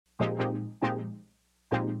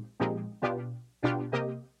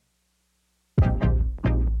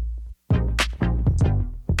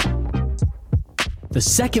The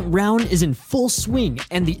second round is in full swing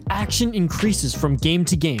and the action increases from game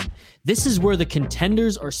to game. This is where the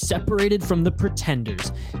contenders are separated from the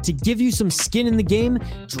pretenders. To give you some skin in the game,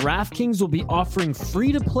 DraftKings will be offering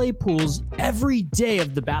free-to-play pools every day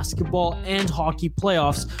of the basketball and hockey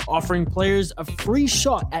playoffs, offering players a free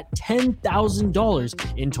shot at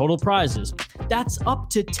 $10,000 in total prizes. That's up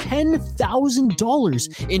to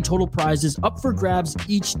 $10,000 in total prizes up for grabs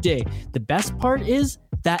each day. The best part is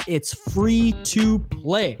that it's free to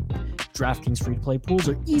play. DraftKings free-to-play pools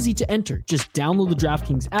are easy to enter. Just download the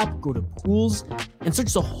DraftKings app, go to pools, and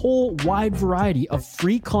search the whole wide variety of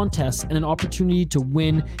free contests and an opportunity to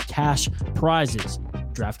win cash prizes.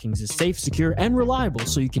 DraftKings is safe, secure, and reliable,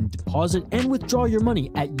 so you can deposit and withdraw your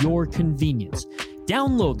money at your convenience.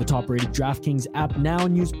 Download the top-rated DraftKings app now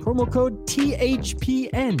and use promo code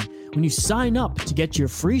THPN when you sign up to get your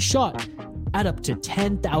free shot at up to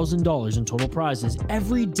 $10,000 in total prizes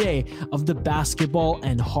every day of the basketball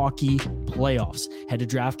and hockey playoffs. Head to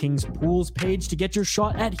DraftKings Pools page to get your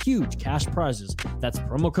shot at huge cash prizes. That's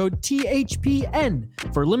promo code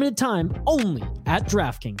THPN for a limited time only at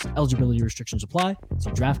DraftKings. Eligibility restrictions apply. See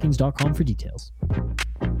DraftKings.com for details.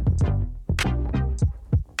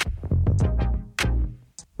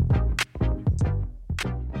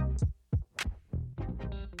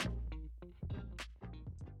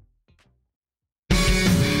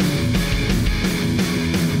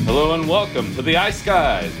 Hello and welcome to the Ice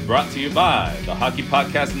Guys, brought to you by the Hockey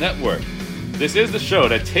Podcast Network. This is the show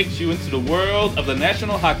that takes you into the world of the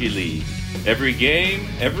National Hockey League. Every game,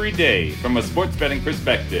 every day, from a sports betting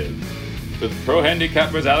perspective. With pro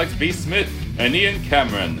handicappers Alex B. Smith and Ian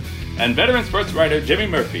Cameron, and veteran sports writer Jimmy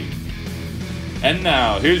Murphy. And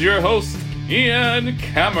now, here's your host, Ian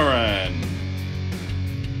Cameron.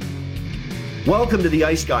 Welcome to the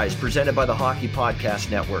Ice Guys, presented by the Hockey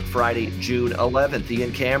Podcast Network. Friday, June 11th,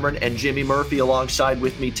 Ian Cameron and Jimmy Murphy alongside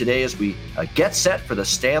with me today as we get set for the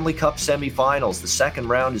Stanley Cup semifinals. The second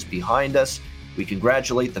round is behind us. We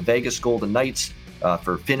congratulate the Vegas Golden Knights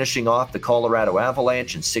for finishing off the Colorado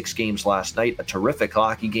Avalanche in 6 games last night. A terrific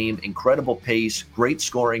hockey game, incredible pace, great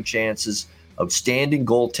scoring chances, outstanding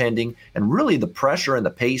goaltending, and really the pressure and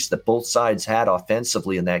the pace that both sides had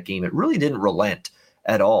offensively in that game. It really didn't relent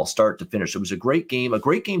at all, start to finish. It was a great game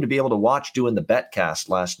to be able to watch doing the Betcast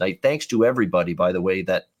last night. Thanks to everybody, by the way,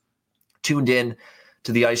 that tuned in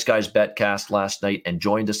to the Ice Guys Betcast last night and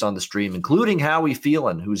joined us on the stream, including Howie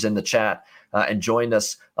Phelan, who's in the chat and joined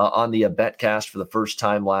us on the Betcast for the first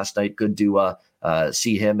time last night. Good to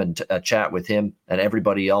see him and chat with him, and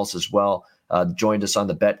everybody else as well joined us on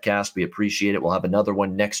the Betcast. We appreciate it. We'll have another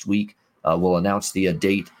one next week. We'll announce the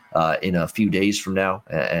date in a few days from now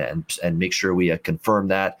and make sure we confirm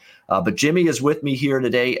that. But Jimmy is with me here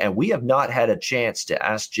today, and we have not had a chance to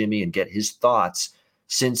ask Jimmy and get his thoughts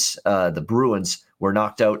since the Bruins were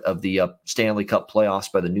knocked out of the Stanley Cup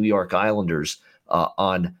playoffs by the New York Islanders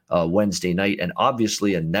on Wednesday night. And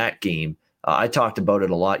obviously in that game, I talked about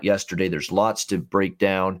it a lot yesterday. There's lots to break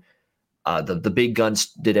down. The big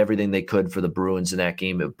guns did everything they could for the Bruins in that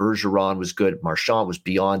game. Bergeron was good. Marchand was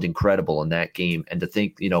beyond incredible in that game. And to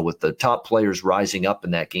think, with the top players rising up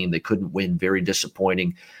in that game, they couldn't win. Very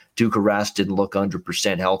disappointing. Tuukka Rask didn't look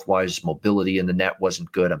 100% health-wise. Mobility in the net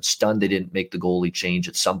wasn't good. I'm stunned they didn't make the goalie change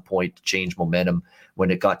at some point to change momentum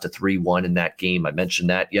when it got to 3-1 in that game. I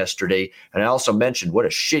mentioned that yesterday. And I also mentioned what a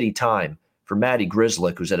shitty time for Matty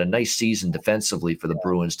Grzelcyk, who's had a nice season defensively for the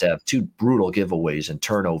Bruins, to have 2 brutal giveaways and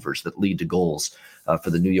turnovers that lead to goals for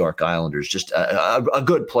the New York Islanders. Just a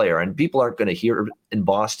good player. And people aren't going to hear in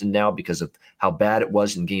Boston now because of how bad it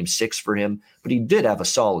was in Game 6 for him. But he did have a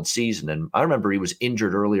solid season. And I remember he was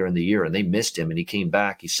injured earlier in the year and they missed him and he came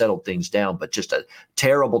back. He settled things down. But just a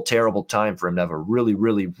terrible, terrible time for him to have a really,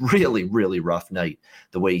 really, really, really rough night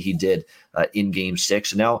the way he did in Game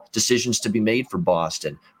 6. And now decisions to be made for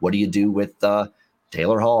Boston. What do you do with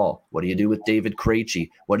Taylor Hall? What do you do with David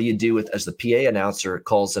Krejci? What do you do with, as the PA announcer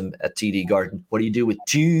calls him at TD Garden, what do you do with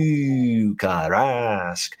Tuukka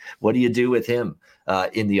Rask? What do you do with him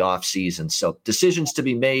in the offseason? So decisions to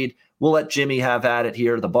be made. We'll let Jimmy have at it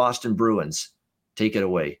here. The Boston Bruins, take it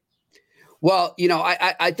away. Well,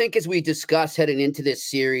 I think as we discussed heading into this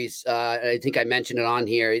series, I think I mentioned it on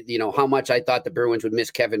here, how much I thought the Bruins would miss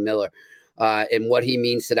Kevin Miller and what he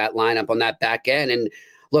means to that lineup on that back end. And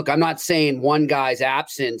look, I'm not saying one guy's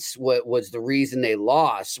absence was the reason they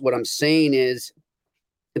lost. What I'm saying is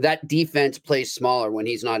that defense plays smaller when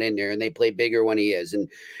he's not in there, and they play bigger when he is. And,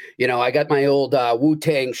 I got my old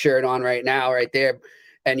Wu-Tang shirt on right now, right there.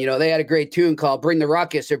 And, they had a great tune called Bring the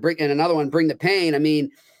Ruckus and another one, Bring the Pain. I mean,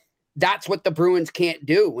 that's what the Bruins can't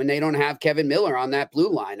do when they don't have Kevin Miller on that blue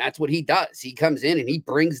line. That's what he does. He comes in and he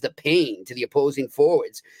brings the pain to the opposing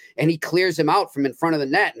forwards, and he clears them out from in front of the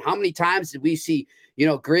net. And how many times did we see,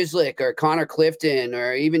 Grzelcyk or Connor Clifton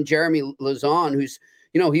or even Jeremy Lauzon, who's,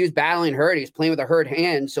 he was battling hurt. He was playing with a hurt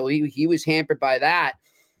hand, so he was hampered by that.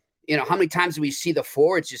 How many times do we see the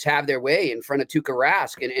forwards just have their way in front of Tuukka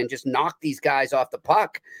Rask and just knock these guys off the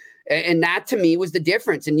puck? And that, to me, was the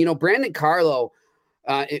difference. And, Brandon Carlo,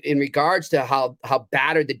 in regards to how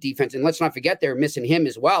battered the defense, and let's not forget they were missing him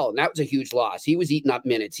as well, and that was a huge loss. He was eating up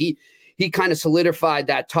minutes. He kind of solidified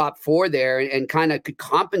that top four there and kind of could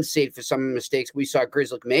compensate for some of the mistakes we saw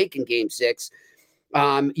Grzelcyk make in Game 6.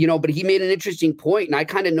 But he made an interesting point, and I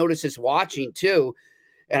kind of noticed this watching too,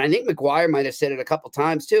 and I think McGuire might have said it a couple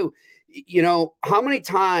times too. How many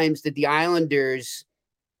times did the Islanders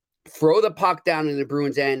throw the puck down in the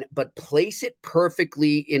Bruins' end, but place it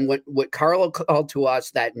perfectly in what Carlo called to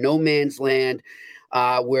us that no man's land,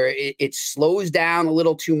 where it slows down a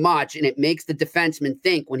little too much, and it makes the defenseman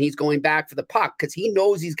think when he's going back for the puck, because he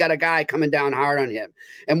knows he's got a guy coming down hard on him.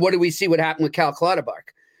 And what do we see? What happened with Cal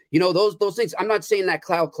Clutterbuck? Those things. I'm not saying that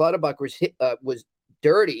Cal Clutterbuck was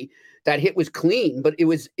dirty. That hit was clean, but it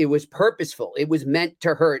was purposeful. It was meant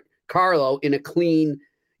to hurt Carlo in a clean,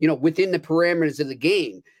 within the parameters of the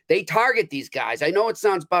game. They target these guys. I know it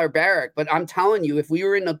sounds barbaric, but I'm telling you, if we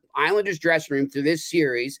were in the Islanders dressing room through this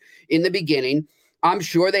series in the beginning, I'm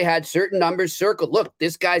sure they had certain numbers circled. Look,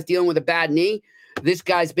 this guy's dealing with a bad knee. This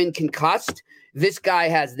guy's been concussed. This guy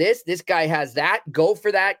has this. This guy has that. Go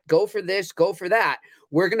for that. Go for this. Go for that.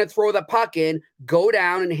 We're going to throw the puck in, go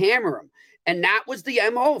down and hammer him. And that was the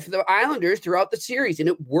MO for the Islanders throughout the series. And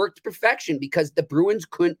it worked to perfection because the Bruins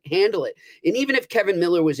couldn't handle it. And even if Kevin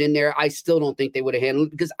Miller was in there, I still don't think they would have handled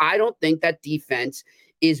it, because I don't think that defense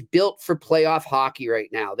is built for playoff hockey right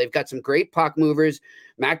now. They've got some great puck movers.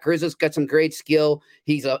 Matt Grzelcyk's got some great skill.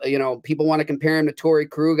 He's people want to compare him to Torrey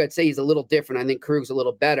Krug. I'd say he's a little different. I think Krug's a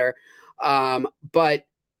little better. But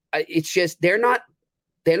it's just, they're not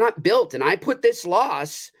built. And I put this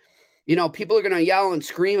loss, people are going to yell and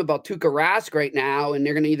scream about Tuukka Rask right now, and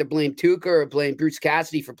they're going to either blame Tuukka or blame Bruce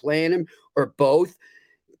Cassidy for playing him, or both.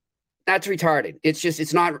 That's retarded.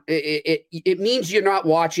 It means you're not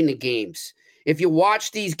watching the games. If you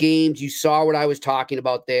watch these games, you saw what I was talking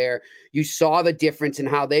about there. You saw the difference in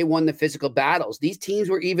how they won the physical battles. These teams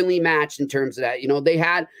were evenly matched in terms of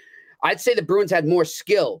that. I'd say the Bruins had more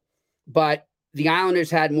skill, but the Islanders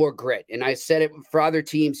had more grit. And I said it for other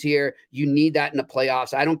teams here. You need that in the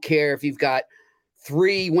playoffs. I don't care if you've got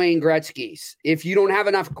 3 Wayne Gretzky's. If you don't have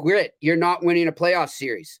enough grit, you're not winning a playoff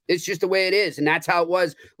series. It's just the way it is. And that's how it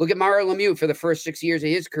was. Look at Mario Lemieux for the first 6 years of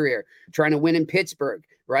his career, trying to win in Pittsburgh,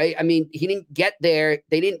 right? I mean, he didn't get there.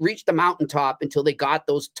 They didn't reach the mountaintop until they got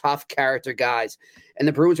those tough character guys. And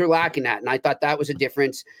the Bruins were lacking that. And I thought that was a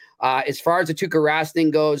difference. As far as the Tuukka Rask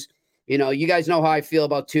thing goes, you guys know how I feel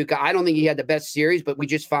about Tuukka. I don't think he had the best series, but we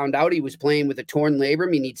just found out he was playing with a torn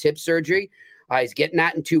labrum. He needs hip surgery. He's getting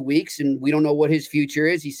that in 2 weeks, and we don't know what his future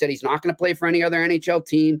is. He said he's not going to play for any other NHL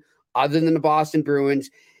team other than the Boston Bruins.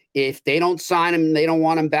 If they don't sign him, they don't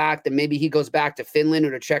want him back, then maybe he goes back to Finland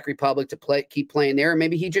or the Czech Republic to keep playing there, or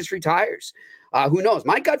maybe he just retires. Who knows?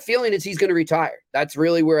 My gut feeling is he's going to retire. That's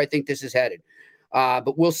really where I think this is headed.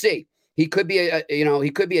 But we'll see. He could be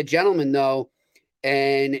a gentleman though,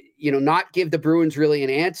 and not give the Bruins really an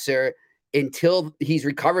answer until he's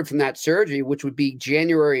recovered from that surgery, which would be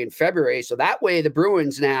January and February. So that way the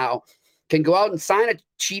Bruins now can go out and sign a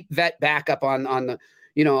cheap vet backup on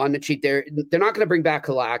the cheap. They're not going to bring back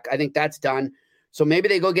Halak. I think that's done. So maybe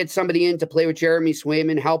they go get somebody in to play with Jeremy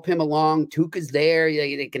Swayman, help him along. Tuukka's there.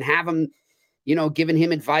 They can have him, giving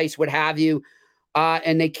him advice, what have you.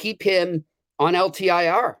 And they keep him on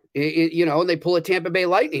LTIR, they pull a Tampa Bay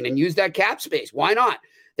Lightning and use that cap space. Why not?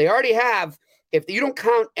 They already have, if you don't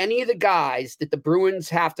count any of the guys that the Bruins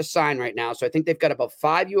have to sign right now. So I think they've got about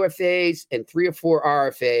 5 UFAs and 3 or 4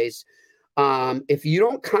 RFAs. If you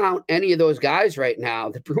don't count any of those guys right now,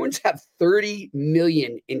 the Bruins have $30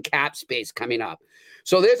 million in cap space coming up.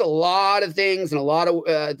 So there's a lot of things and a lot of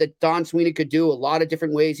that Don Sweeney could do, a lot of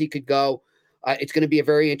different ways he could go. It's going to be a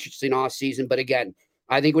very interesting offseason. But again,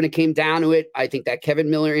 I think when it came down to it, I think that Kevin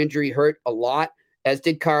Miller injury hurt a lot, as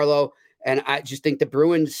did Carlo. And I just think the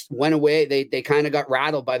Bruins went away. They kind of got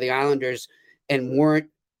rattled by the Islanders and weren't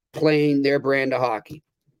playing their brand of hockey.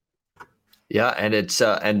 Yeah, and it's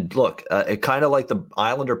and look, it kind of like the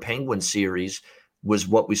Islander Penguin series was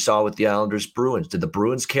what we saw with the Islanders Bruins. Did the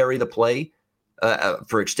Bruins carry the play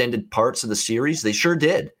for extended parts of the series? They sure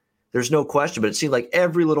did. There's no question. But it seemed like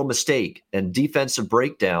every little mistake and defensive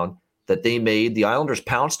breakdown that they made, the Islanders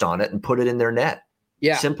pounced on it and put it in their net.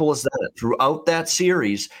 Yeah. Simple as that. Throughout that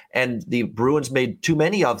series, and the Bruins made too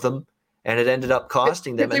many of them, and it ended up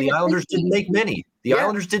costing them. And the Islanders didn't make many.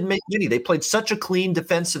 Islanders didn't make many. They played such a clean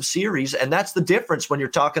defensive series, and that's the difference when you're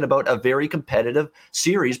talking about a very competitive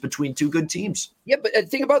series between two good teams. Yeah, but the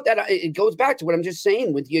thing about that, it goes back to what I'm just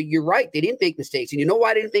saying. With you, you're right. They didn't make mistakes, and you know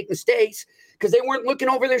why they didn't make mistakes? Because they weren't looking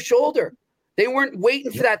over their shoulder. They weren't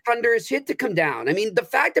waiting for that thunderous hit to come down. I mean, the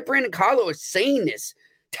fact that Brandon Carlo is saying this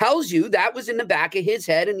tells you that was in the back of his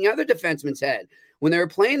head and the other defenseman's head when they were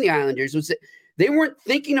playing the Islanders. Was that they weren't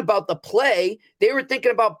thinking about the play. They were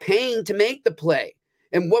thinking about paying to make the play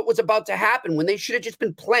and what was about to happen when they should have just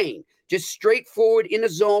been playing, just straightforward in the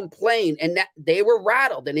zone playing. And that they were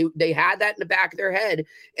rattled, and they had that in the back of their head,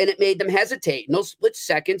 and it made them hesitate. And those split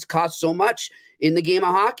seconds cost so much in the game of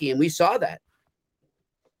hockey, and we saw that.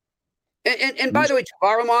 And by the way,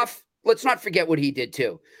 Varlamov, let's not forget what he did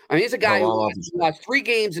too. I mean, he's a guy who lost 3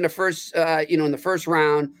 games in the first, in the first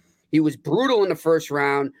round. He was brutal in the first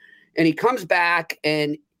round, and he comes back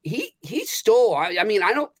and he stole. I mean,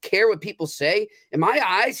 I don't care what people say. In my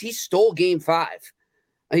eyes, he stole Game 5.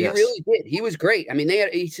 He really did. He was great. I mean,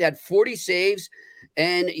 he had 40 saves,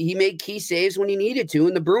 and he made key saves when he needed to.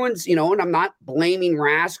 And the Bruins, and I'm not blaming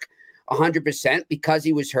Rask 100% because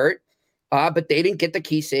he was hurt. But they didn't get the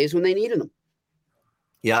key saves when they needed them.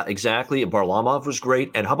 Yeah, exactly. Varlamov was great.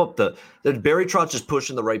 And how about the Barry Trotz just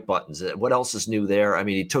pushing the right buttons? What else is new there? I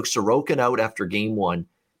mean, he took Sorokin out after Game 1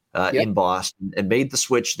 in Boston and made the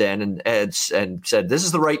switch then and said, this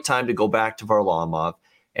is the right time to go back to Varlamov.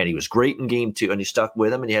 And he was great in Game 2, and he stuck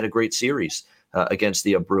with him, and he had a great series against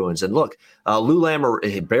the Bruins. And look,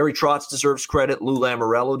 Barry Trotz deserves credit. Lou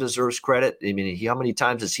Lamoriello deserves credit. I mean, how many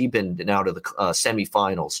times has he been now to the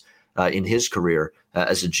semifinals? In his career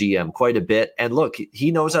as a GM, quite a bit. And look, he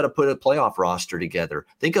knows how to put a playoff roster together.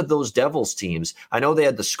 Think of those Devils teams. I know they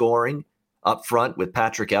had the scoring up front with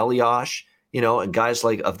Patrick Elias, and guys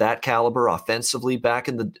like of that caliber offensively back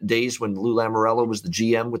in the days when Lou Lamoriello was the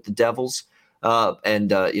GM with the Devils. You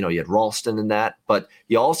had Ralston in that, but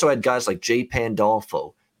you also had guys like Jay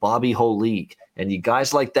Pandolfo, Bobby Holik, and you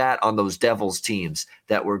guys like that on those Devils teams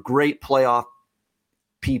that were great playoff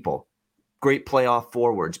people. Great playoff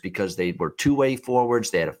forwards because they were two-way forwards.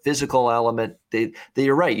 They had a physical element.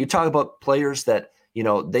 You're right. You talk about players that,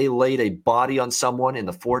 they laid a body on someone in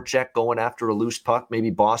the forecheck going after a loose puck. Maybe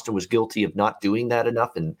Boston was guilty of not doing that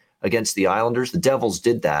enough against the Islanders. The Devils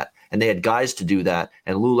did that, and they had guys to do that.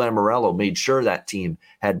 And Lou Lamoriello made sure that team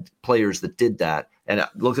had players that did that. And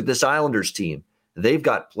look at this Islanders team. They've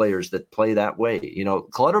got players that play that way.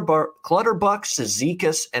 Clutterbuck,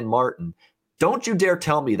 Cizikas, and Martin. Don't you dare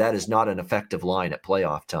tell me that is not an effective line at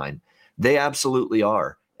playoff time. They absolutely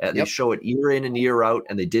are. They show it year in and year out,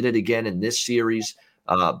 and they did it again in this series.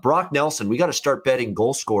 Brock Nelson, we got to start betting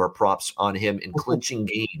goal scorer props on him in clinching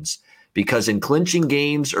games, because in clinching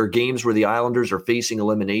games or games where the Islanders are facing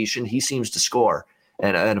elimination, he seems to score.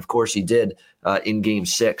 And of course he did in Game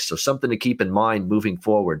 6. So something to keep in mind moving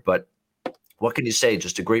forward. But what can you say?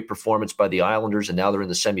 Just a great performance by the Islanders, and now they're in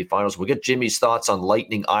the semifinals. We'll get Jimmy's thoughts on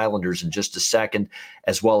Lightning Islanders in just a second,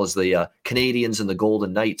 as well as the Canadians and the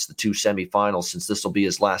Golden Knights, the 2 semifinals, since this will be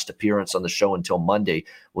his last appearance on the show until Monday.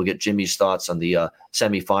 We'll get Jimmy's thoughts on the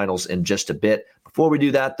semifinals in just a bit. Before we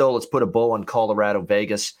do that, though, let's put a bow on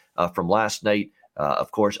Colorado-Vegas from last night.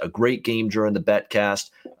 Of course, a great game during the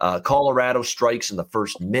BetCast. Colorado strikes in the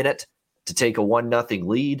first minute to take a 1-0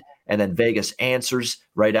 lead, and then Vegas answers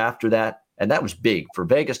right after that. And that was big for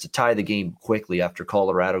Vegas to tie the game quickly after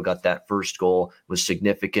Colorado got that first goal was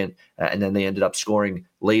significant. And then they ended up scoring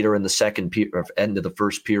later in the end of the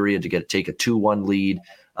first period to take a 2-1 lead.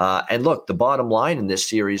 And look, the bottom line in this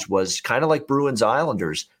series was kind of like Bruins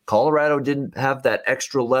Islanders. Colorado didn't have that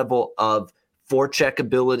extra level of forecheck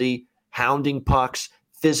ability, hounding pucks,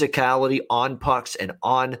 physicality on pucks and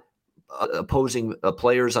on opposing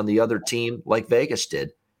players on the other team like Vegas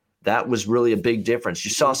did. That was really a big difference.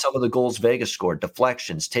 You saw some of the goals Vegas scored,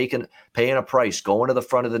 deflections, paying a price, going to the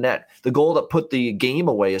front of the net. The goal that put the game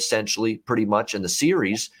away, essentially, pretty much in the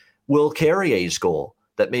series, Will Carrier's goal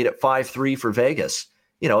that made it 5-3 for Vegas.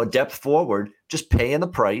 A depth forward, just paying the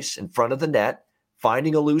price in front of the net,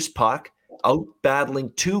 finding a loose puck, out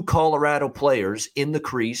battling 2 Colorado players in the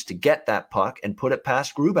crease to get that puck and put it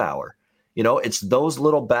past Grubauer. It's those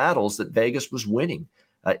little battles that Vegas was winning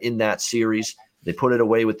in that series. They put it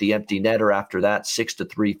away with the empty netter after that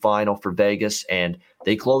 6-3 final for Vegas, and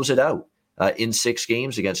they close it out in 6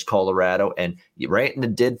 games against Colorado. And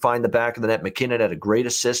Rantanen did find the back of the net. McKinnon had a great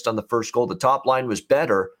assist on the first goal. The top line was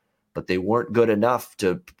better, but they weren't good enough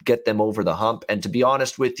to get them over the hump. And to be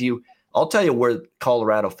honest with you, I'll tell you where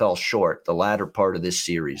Colorado fell short the latter part of this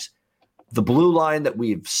series. the blue line that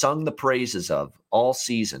we've sung the praises of all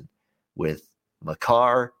season, with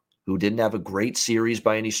Makar, who didn't have a great series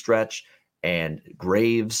by any stretch, and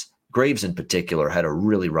Graves in particular had a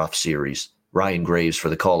really rough series. Ryan Graves for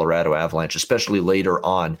the Colorado Avalanche, especially later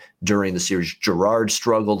on during the series. Gerard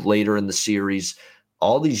struggled later in the series.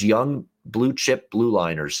 All these young blue chip blue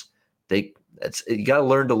liners, you got to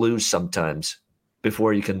learn to lose sometimes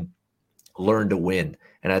before you can learn to win.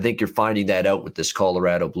 And I think you're finding that out with this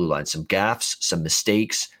Colorado blue line. Some gaffes, some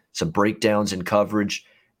mistakes, some breakdowns in coverage,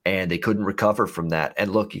 and they couldn't recover from that.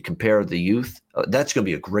 And look, you compare the youth, that's going to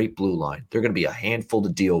be a great blue line. They're going to be a handful to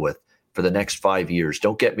deal with for the next 5 years.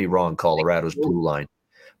 Don't get me wrong, Colorado's blue line.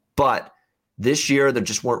 But this year, they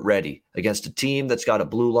just weren't ready against a team that's got a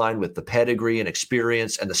blue line with the pedigree and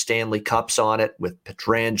experience and the Stanley Cups on it, with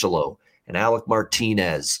Pietrangelo and Alec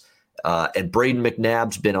Martinez. And Braden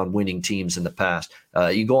McNabb's been on winning teams in the past.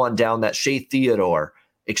 You go on down that Shea Theodore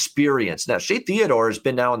experience. Now, Shea Theodore has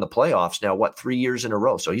been now in the playoffs now, 3 years in a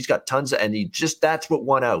row. So he's got tons and that's what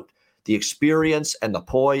won out. The experience and the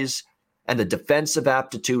poise and the defensive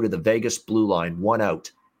aptitude of the Vegas blue line won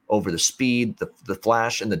out over the speed, the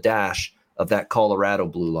flash, and the dash of that Colorado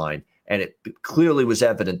blue line. And it clearly was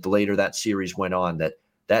evident the later that series went on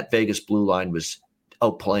that Vegas blue line was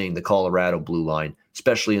outplaying the Colorado blue line,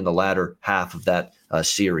 especially in the latter half of that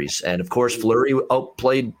series. And of course, Fleury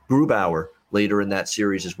outplayed Grubauer later in that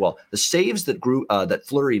series as well. The saves that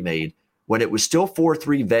Fleury made when it was still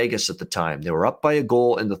 4-3 Vegas at the time, they were up by a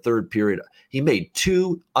goal in the third period. He made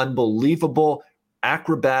two unbelievable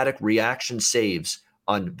acrobatic reaction saves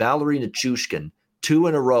on Valeri Nichushkin, 2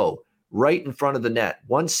 in a row, right in front of the net.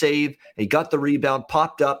 One save, he got the rebound,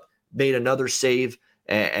 popped up, made another save.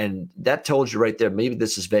 And that told you right there, maybe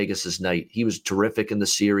this is Vegas's night. He was terrific in the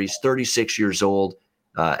series, 36 years old,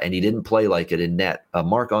 and he didn't play like it in net.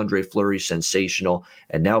 Marc-Andre Fleury, sensational.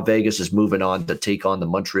 And now Vegas is moving on to take on the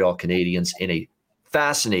Montreal Canadiens in a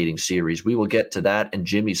fascinating series. We will get to that and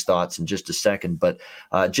Jimmy's thoughts in just a second. But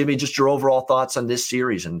Jimmy, just your overall thoughts on this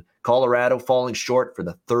series, and Colorado falling short for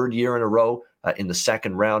the third year in a row in the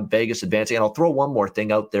second round, Vegas advancing. And I'll throw one more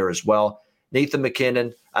thing out there as well. Nathan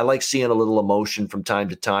MacKinnon, I like seeing a little emotion from time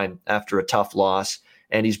to time after a tough loss,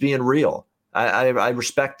 and he's being real. I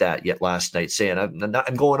respect that yet last night, saying,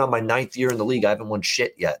 I'm going on my 9th year in the league. I haven't won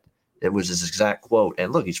shit yet. It was his exact quote.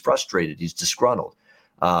 And look, he's frustrated. He's disgruntled.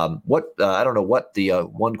 I don't know what the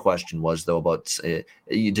one question was, though, about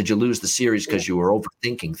did you lose the series because you were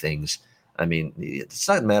overthinking things? I mean, it's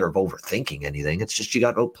not a matter of overthinking anything. It's just you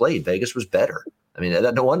got outplayed. Vegas was better. I mean,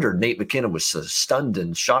 no wonder Nate MacKinnon was stunned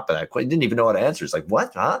and shocked by that. He didn't even know how to answer. He's like,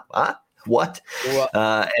 what? Huh? What?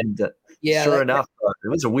 Well, sure enough, it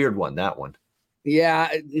was a weird one, that one.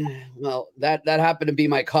 Yeah, well, that happened to be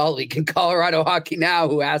my colleague in Colorado Hockey Now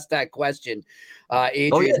who asked that question.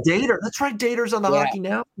 Adrian. Oh, yeah, Dater. That's right. Dater's on the Hockey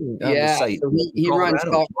Now site. So he runs.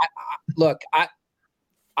 Look,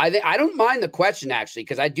 I don't mind the question, actually,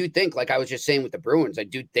 because I do think, like I was just saying with the Bruins, I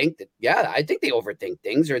do think that, I think they overthink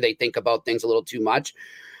things, or they think about things a little too much.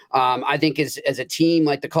 I think as a team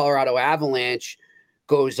like the Colorado Avalanche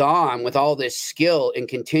goes on with all this skill and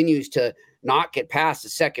continues to not get past the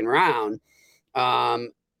second round,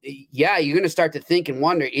 you're going to start to think and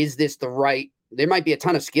wonder, is this the right, there might be a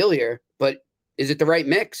ton of skill here, but is it the right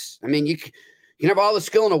mix? I mean, you can have all the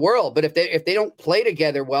skill in the world, but if they don't play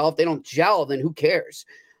together well, if they don't gel, then who cares?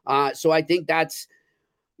 So I think that's,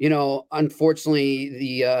 unfortunately,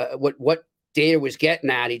 the what Data was getting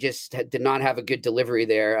at. He just did not have a good delivery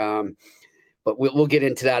there. But we'll get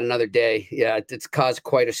into that another day. Yeah, it's caused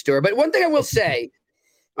quite a stir. But one thing I will say,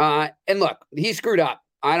 and look, he screwed up.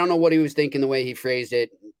 I don't know what he was thinking the way he phrased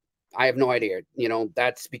it. I have no idea.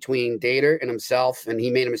 That's between Data and himself, and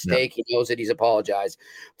he made a mistake. Yeah. He knows it. He's apologized.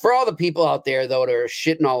 For all the people out there, though, that are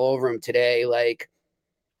shitting all over him today, like,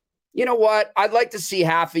 you know what? I'd like to see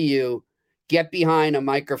half of you get behind a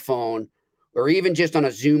microphone or even just on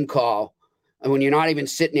a Zoom call, and when you're not even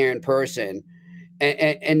sitting there in person,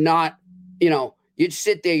 and not, you'd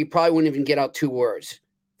sit there, you probably wouldn't even get out 2 words.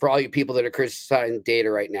 For all you people that are criticizing Data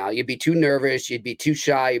right now, you'd be too nervous, you'd be too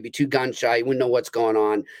shy, you'd be too gun shy, you wouldn't know what's going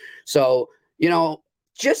on. So,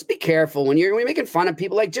 just be careful when you're making fun of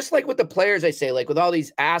people, just like with the players, I say, like with all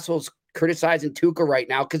these assholes criticizing Tuukka right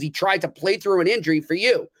now because he tried to play through an injury for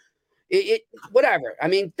you. Whatever. I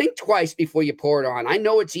mean, think twice before you pour it on. I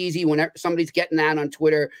know it's easy when somebody's getting that on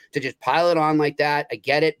Twitter to just pile it on like that. I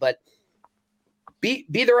get it, but be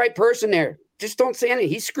the right person there. Just don't say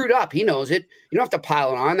anything. He screwed up. He knows it. You don't have to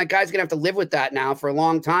pile it on. That guy's going to have to live with that now for a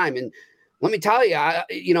long time. And let me tell you,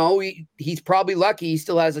 he's probably lucky he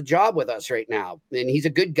still has a job with us right now. And he's a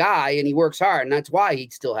good guy and he works hard. And that's why he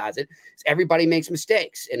still has it. Everybody makes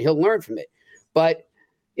mistakes and he'll learn from it. But,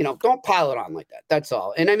 don't pile it on like that. That's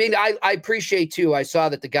all. And I mean, I appreciate too. I saw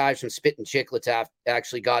that the guys from Spittin' Chicklets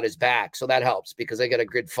actually got his back. So that helps because they got a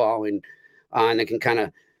good following and they can kind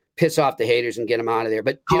of piss off the haters and get them out of there.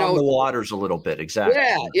 But, calm the waters a little bit. Exactly.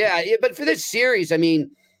 Yeah. But for this series, I mean,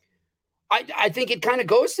 I think it kind of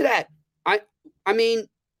goes to that. I mean,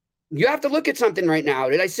 you have to look at something right now.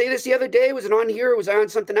 Did I say this the other day? Was it on here or was I on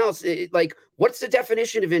something else? What's the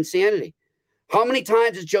definition of insanity? How many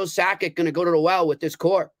times is Joe Sakic going to go to the well with this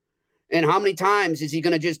core? And how many times is he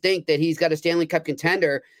going to just think that he's got a Stanley Cup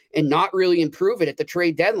contender and not really improve it at the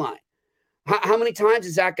trade deadline? How many times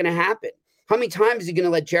is that going to happen? How many times is he going to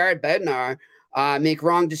let Jared Bednar make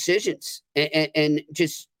wrong decisions and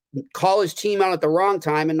just call his team out at the wrong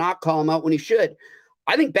time and not call him out when he should?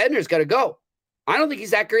 I think Bednar's got to go. I don't think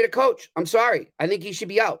he's that great a coach. I'm sorry. I think he should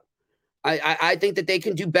be out. I think that they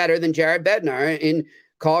can do better than Jared Bednar in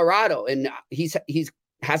Colorado. And he's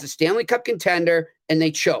has a Stanley Cup contender and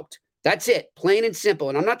they choked. That's it. Plain and simple.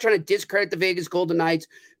 And I'm not trying to discredit the Vegas Golden Knights.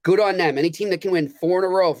 Good on them. Any team that can win 4 in a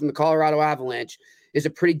row from the Colorado Avalanche is a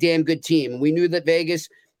pretty damn good team. And we knew that Vegas,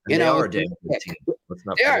 they are a damn good team.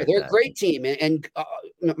 They're a great team. And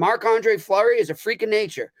Marc-Andre Fleury is a freak of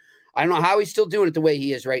nature. I don't know how he's still doing it the way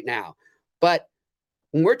he is right now. But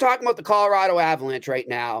when we're talking about the Colorado Avalanche right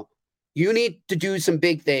now, you need to do some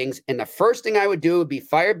big things. And the first thing I would do would be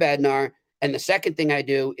fire Bednar. And the second thing I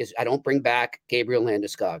do is I don't bring back Gabriel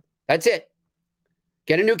Landeskog. That's it.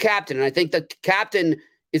 Get a new captain. And I think the captain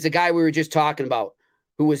is the guy we were just talking about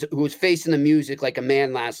who was facing the music like a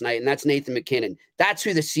man last night. And that's Nathan MacKinnon. That's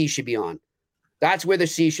who the C should be on. That's where the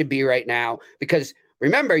C should be right now. Because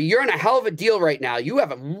remember, you're in a hell of a deal right now. You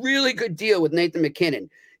have a really good deal with Nathan MacKinnon.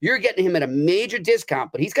 You're getting him at a major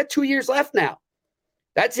discount, but he's got 2 years left now.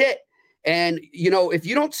 That's it. And, if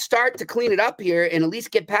you don't start to clean it up here and at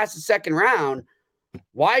least get past the second round,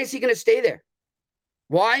 why is he going to stay there?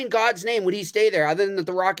 Why in God's name would he stay there? Other than that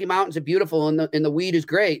the Rocky Mountains are beautiful and the weed is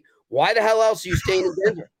great. Why the hell else are you staying in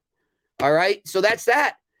Denver? All right. So that's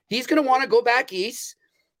that. He's going to want to go back east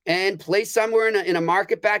and play somewhere in a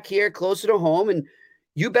market back here closer to home. And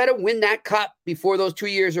you better win that cup before those 2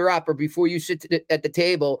 years are up or before you sit at the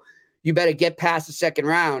table. You better get past the second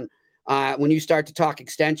round when you start to talk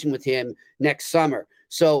extension with him next summer.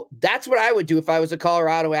 So that's what I would do if I was a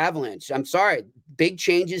Colorado Avalanche. I'm sorry. Big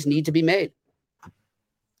changes need to be made.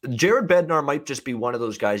 Jared Bednar might just be one of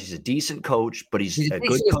those guys. He's a decent coach, but he's a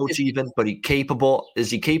good coach but is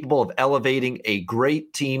he capable of elevating a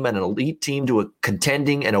great team and an elite team to a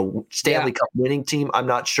contending and a Stanley Cup winning team? I'm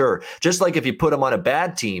not sure. Just like if you put him on a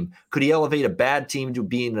bad team, could he elevate a bad team to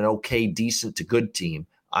being an okay, decent to good team?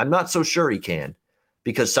 I'm not so sure he can,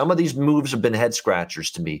 because some of these moves have been head scratchers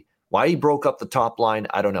to me. Why he broke up the top line,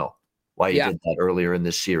 I don't know. Why he did that earlier in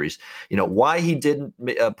this series. Why he didn't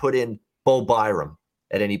put in Bo Byram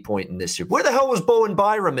at any point in this series. Where the hell was Bowen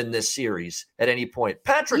Byram in this series at any point?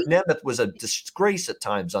 Patrick Nemeth was a disgrace at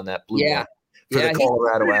times on that blue line for the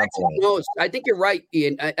Colorado Avalanche. I think you're right,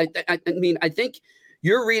 Ian. I mean, I think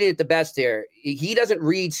you're reading it the best there. He doesn't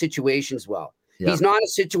read situations well. Yeah. He's not a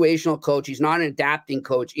situational coach. He's not an adapting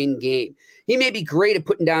coach in game. He may be great at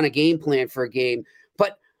putting down a game plan for a game,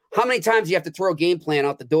 but how many times do you have to throw a game plan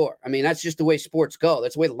out the door? I mean, that's just the way sports go.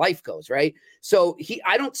 That's the way life goes, right? So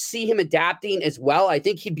I don't see him adapting as well. I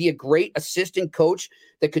think he'd be a great assistant coach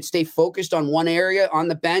that could stay focused on one area on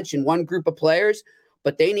the bench and one group of players,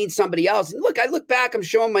 but they need somebody else. And look, I look back, I'm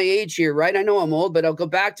showing my age here, right? I know I'm old, but I'll go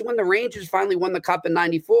back to when the Rangers finally won the Cup in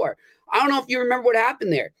 94. I don't know if you remember what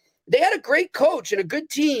happened there. They had a great coach and a good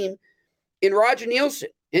team in Roger Nielsen,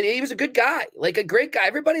 and he was a good guy, like a great guy.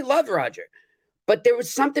 Everybody loved Roger. But there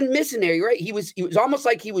was something missing there, right? He was almost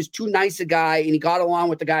like he was too nice a guy and he got along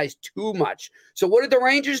with the guys too much. So what did the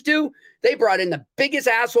Rangers do? They brought in the biggest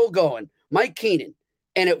asshole going, Mike Keenan,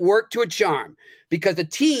 and it worked to a charm because the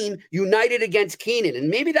team united against Keenan. And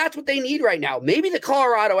maybe that's what they need right now. Maybe the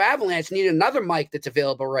Colorado Avalanche need another Mike that's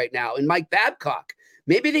available right now, and Mike Babcock.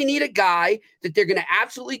 Maybe they need a guy that they're going to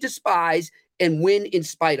absolutely despise and win in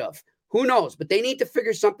spite of. Who knows? But they need to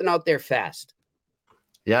figure something out there fast.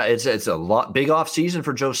 Yeah, it's a big off season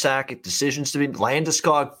for Joe Sakic. Decisions to be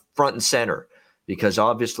Landeskog front and center, because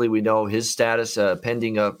obviously we know his status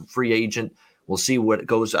pending a free agent. We'll see what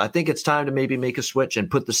goes. I think it's time to maybe make a switch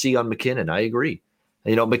and put the C on MacKinnon. I agree.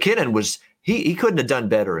 MacKinnon was he couldn't have done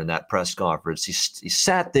better in that press conference. He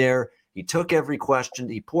sat there. He took every question.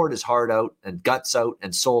 He poured his heart out and guts out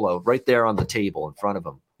and soul out right there on the table in front of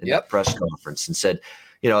him in that press conference and said,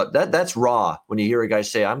 That's raw when you hear a guy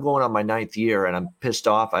say, I'm going on my 9th year and I'm pissed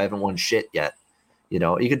off. I haven't won shit yet. You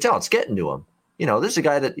can tell it's getting to him. This is a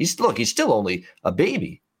guy that he's still only a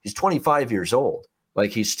baby. He's 25 years old.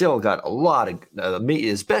 Like, he's still got a lot of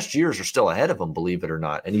his best years are still ahead of him, believe it or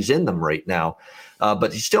not. And he's in them right now.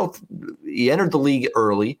 But he entered the league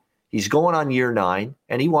early. He's going on year 9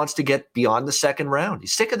 and he wants to get beyond the second round.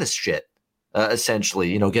 He's sick of this shit,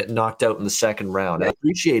 essentially, getting knocked out in the second round. I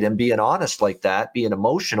appreciate him being honest like that, being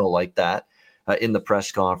emotional like that in the press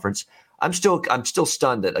conference. I'm still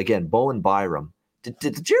stunned that, again, Bowen Byram.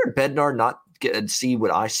 Did Jared Bednar not see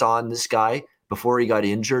what I saw in this guy before he got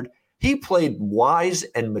injured? He played wise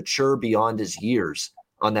and mature beyond his years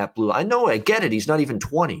on that blue. I know, I get it. He's not even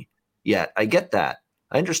 20 yet. I get that.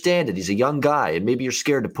 I understand it. He's a young guy, and maybe you're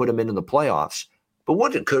scared to put him into the playoffs. But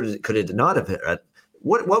what could it not have?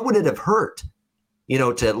 What would it have hurt?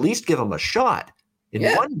 To at least give him a shot in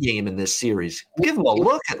one game in this series. Give him a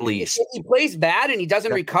look at least. If he plays bad and he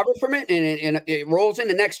doesn't recover from it, and it rolls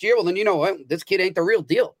into next year, well, then what? This kid ain't the real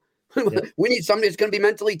deal. We need somebody that's going to be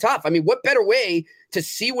mentally tough. I mean, what better way to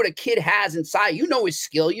see what a kid has inside? His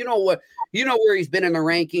skill. Where he's been in the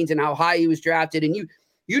rankings and how high he was drafted, and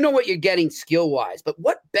you know what you're getting skill wise. But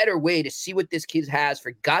what better way to see what this kid has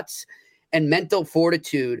for guts and mental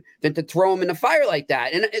fortitude than to throw him in the fire like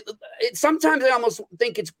that? And sometimes I almost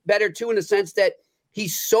think it's better too, in the sense that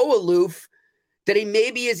he's so aloof that he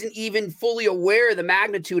maybe isn't even fully aware of the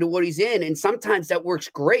magnitude of what he's in. And sometimes that works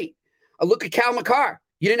great. Look at Cal McCarr.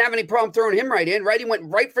 You didn't have any problem throwing him right in, right? He went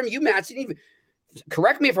right from UMass. He didn't even,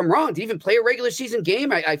 correct me if I'm wrong, did he even play a regular season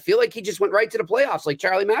game? I feel like he just went right to the playoffs like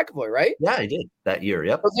Charlie McAvoy, right? Yeah, he did that year.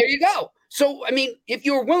 Yep. Well, there you go. So, I mean, if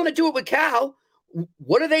you were willing to do it with Cal,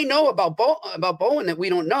 what do they know about Bowen that we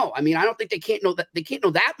don't know? I mean, I don't think they can't know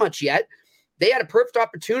that much yet. They had a perfect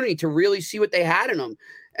opportunity to really see what they had in him.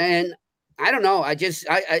 And I don't know.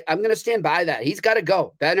 I'm going to stand by that. He's got to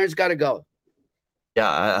go. Bednar's got to go.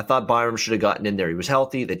 Yeah, I thought Byram should have gotten in there. He was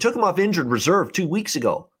healthy. They took him off injured reserve 2 weeks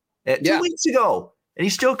ago. 2 weeks ago. And he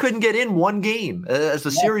still couldn't get in one game. As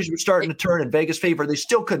the series was starting to turn in Vegas' favor, they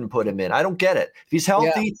still couldn't put him in. I don't get it. If he's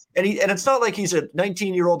healthy, and it's not like he's a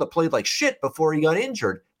 19-year-old that played like shit before he got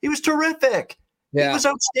injured. He was terrific. Yeah. He was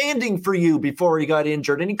outstanding for you before he got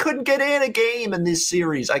injured, and he couldn't get in a game in this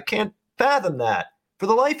series. I can't fathom that for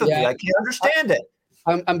the life of me. I can't understand it.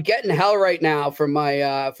 I'm getting hell right now from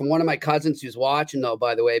one of my cousins who's watching, though,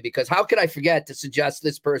 by the way, because how could I forget to suggest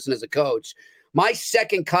this person as a coach? My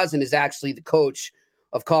second cousin is actually the coach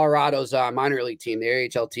of Colorado's minor league team, the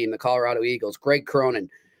AHL team, the Colorado Eagles. Greg Cronin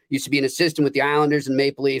used to be an assistant with the Islanders and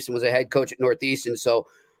Maple Leafs and was a head coach at Northeastern. So,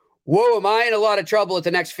 whoa, am I in a lot of trouble at the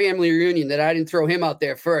next family reunion that I didn't throw him out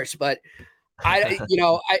there first? But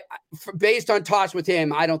based on talks with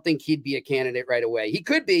him, I don't think he'd be a candidate right away. He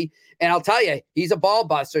could be, and I'll tell you, he's a ball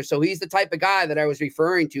buster. So he's the type of guy that I was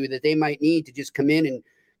referring to that they might need to just come in and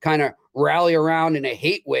kind of rally around in a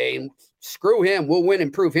hate way and screw him. We'll win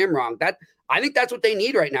and prove him wrong. I think that's what they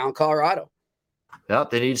need right now in Colorado. Yeah,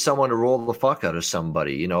 they need someone to roll the fuck out of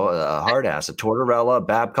somebody, a hard ass, a Tortorella, a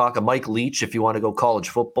Babcock, a Mike Leach, if you want to go college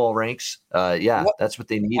football ranks. That's what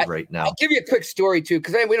they need right now. I'll give you a quick story, too,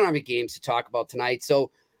 because we don't have any games to talk about tonight.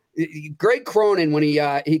 So Greg Cronin, when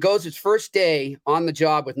he goes his first day on the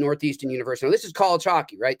job with Northeastern University. Now, this is college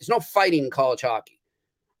hockey, right? There's no fighting in college hockey.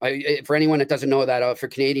 For anyone that doesn't know that, for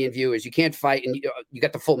Canadian viewers, you can't fight and you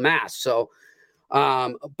got the full mask. So,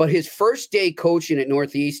 but his first day coaching at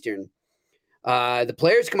Northeastern, the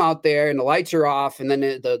players come out there and the lights are off, and then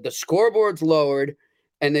the scoreboard's lowered,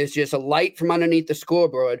 and there's just a light from underneath the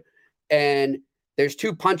scoreboard, and there's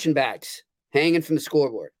two punching bags hanging from the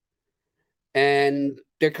scoreboard, and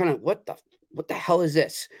they're kind of, what the hell is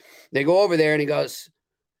this? They go over there and he goes,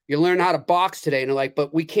 "You learn how to box today," and they're like,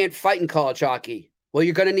 "But we can't fight in college hockey." "Well,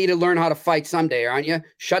 you're going to need to learn how to fight someday, aren't you?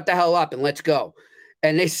 Shut the hell up and let's go."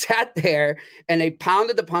 And they sat there and they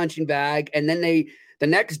pounded the punching bag. And then the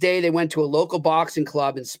next day they went to a local boxing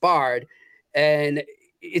club and sparred. And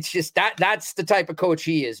it's just that's the type of coach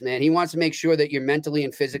he is, man. He wants to make sure that you're mentally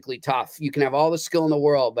and physically tough. You can have all the skill in the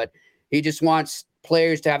world, but he just wants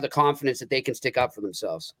players to have the confidence that they can stick up for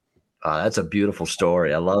themselves. That's a beautiful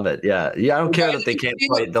story. I love it. Yeah. I don't care that they can't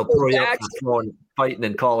fight. They'll throw you up for fighting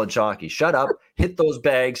in college hockey. Shut up, hit those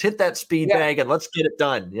bags, hit that speed bag, and let's get it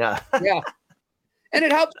done. Yeah. Yeah. And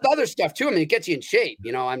it helps with other stuff too. I mean, it gets you in shape.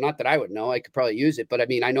 I'm not that I would know. I could probably use it, but I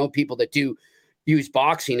mean, I know people that do use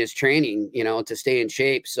boxing as training, to stay in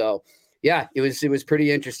shape. So yeah, it was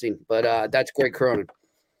pretty interesting, but that's Greg Cronin.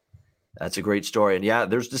 That's a great story. And yeah,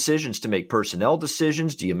 there's decisions to make, personnel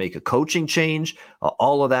decisions. Do you make a coaching change?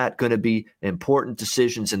 All of that going to be important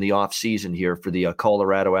decisions in the offseason here for the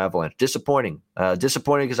Colorado Avalanche. Disappointing.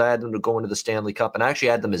 Disappointing because I had them to go into the Stanley Cup, and I actually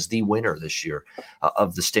had them as the winner this year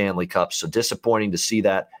of the Stanley Cup. So disappointing to see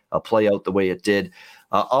that play out the way it did.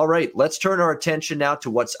 All right, let's turn our attention now to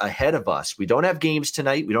what's ahead of us. We don't have games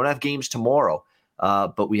tonight. We don't have games tomorrow,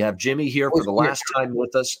 but we have Jimmy here for the last time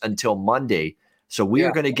with us until Monday. So we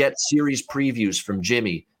are going to get series previews from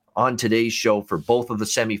Jimmy on today's show for both of the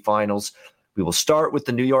semifinals. We will start with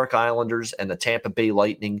the New York Islanders and the Tampa Bay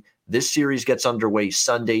Lightning. This series gets underway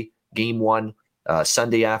Sunday, game 1,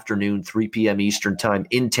 Sunday afternoon, 3 p.m. Eastern time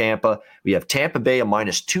in Tampa. We have Tampa Bay a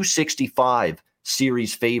minus 265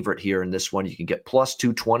 series favorite here in this one. You can get plus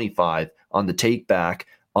 225 on the take back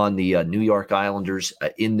on the New York Islanders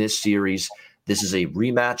in this series. This is a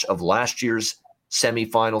rematch of last year's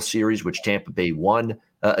semifinal series, which Tampa Bay won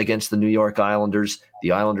against the New York Islanders.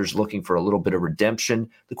 The Islanders looking for a little bit of redemption.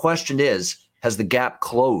 The question is, has the gap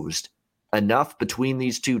closed enough between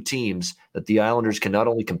these two teams that the Islanders can not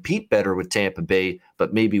only compete better with Tampa Bay,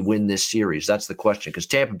 but maybe win this series? That's the question, because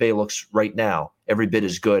Tampa Bay looks right now every bit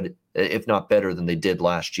as good, if not better, than they did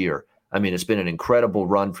last year. I mean, it's been an incredible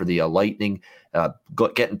run for the Lightning,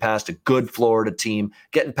 getting past a good Florida team,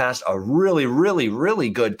 getting past a really, really, really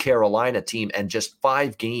good Carolina team, and just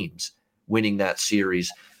 5 games winning that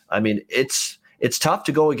series. I mean, it's tough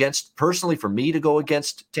to go against, personally, for me to go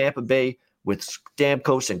against Tampa Bay with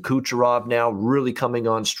Stamkos and Kucherov now really coming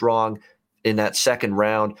on strong in that second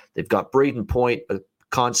round. They've got Braden Point, a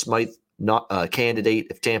Conn Smythe not a candidate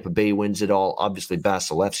if Tampa Bay wins it all. Obviously,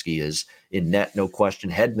 Vasilevsky is in net, no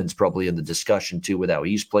question. Hedman's probably in the discussion too with how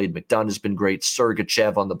he's played. McDonough has been great.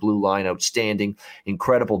 Sergachev on the blue line, outstanding.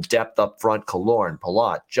 Incredible depth up front. Killorn,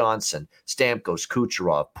 Palat, Johnson, Stamkos,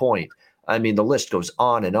 Kucherov, Point. I mean, the list goes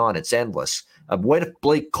on and on. It's endless. What if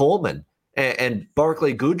Blake Coleman and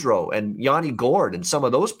Barclay Goodrow and Yanni Gourde and some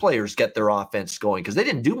of those players get their offense going, because they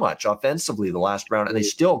didn't do much offensively the last round and they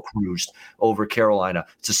still cruised over Carolina.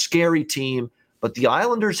 It's a scary team, but the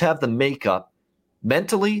Islanders have the makeup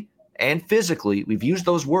mentally and physically. We've used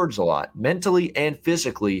those words a lot, mentally and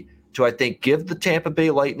physically, to, I think, give the Tampa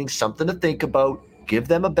Bay Lightning something to think about, give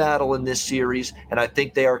them a battle in this series, and I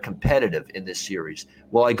think they are competitive in this series.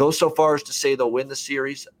 Will I go so far as to say they'll win the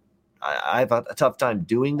series? I have a tough time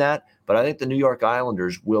doing that, but I think the New York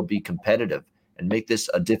Islanders will be competitive and make this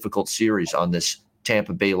a difficult series on this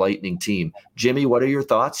Tampa Bay Lightning team. Jimmy, what are your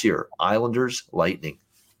thoughts here? Islanders, Lightning.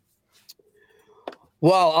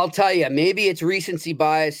 Well, I'll tell you, maybe it's recency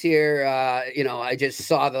bias here. I just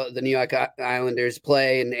saw the New York Islanders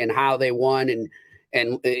play and how they won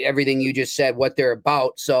and everything you just said, what they're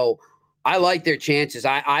about. So I like their chances.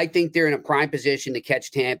 I think they're in a prime position to catch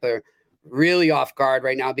Tampa really off guard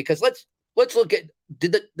right now, because let's look at,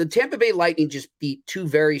 did the Tampa Bay Lightning just beat 2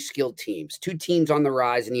 very skilled teams, 2 teams on the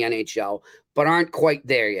rise in the NHL, but aren't quite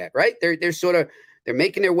there yet, right? They're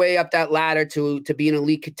making their way up that ladder to be an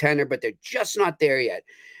elite contender, but they're just not there yet.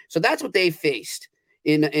 So that's what they faced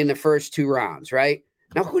in the first 2 rounds, right?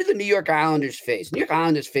 Now, who do the New York Islanders face? New York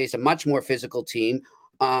Islanders face a much more physical team.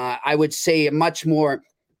 I would say a much more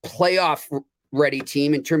playoff ready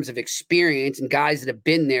team in terms of experience and guys that have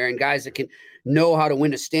been there and guys that can know how to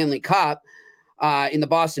win a Stanley Cup in the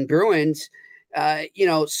Boston Bruins.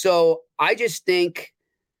 So I just think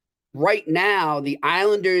right now the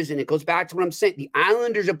Islanders, and it goes back to what I'm saying, the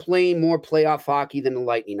Islanders are playing more playoff hockey than the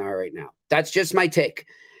Lightning are right now. That's just my take.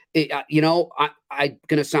 I'm going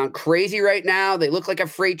to sound crazy right now. They look like a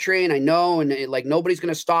freight train, I know, and nobody's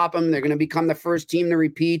going to stop them. They're going to become the first team to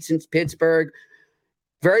repeat since Pittsburgh.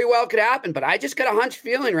 Very well could happen, but I just got a hunch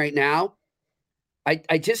feeling right now.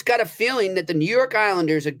 I just got a feeling that the New York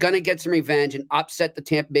Islanders are going to get some revenge and upset the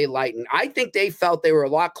Tampa Bay Lightning. I think they felt they were a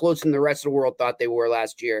lot closer than the rest of the world thought they were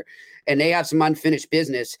last year, and they have some unfinished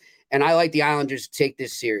business, and I like the Islanders to take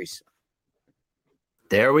this series.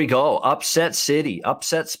 There we go. Upset City,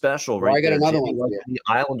 upset special right I got there. Another one. The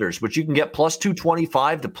Islanders, which you can get plus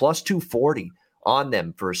 225 to plus 240 on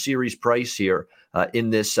them for a series price here in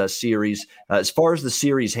this series. As far as the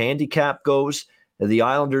series handicap goes, the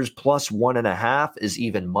Islanders plus 1.5 is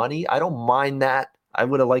even money. I don't mind that. I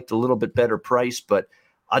would have liked a little bit better price, but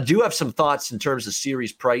I do have some thoughts in terms of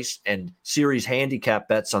series price and series handicap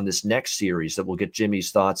bets on this next series that we'll get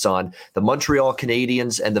Jimmy's thoughts on. The Montreal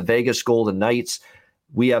Canadiens and the Vegas Golden Knights.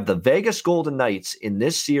 We have the Vegas Golden Knights in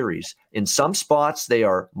this series. In some spots, they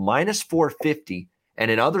are minus 450,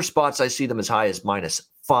 and in other spots, I see them as high as minus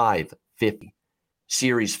 550.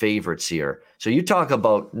 Series favorites here. So you talk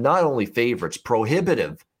about not only favorites,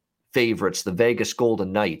 prohibitive favorites, the Vegas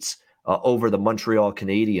Golden Knights over the Montreal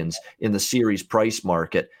Canadiens in the series price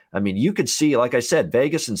market. I mean, you could see, like I said,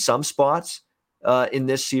 Vegas in some spots in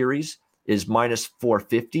this series is minus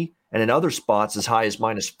 450, and in other spots as high as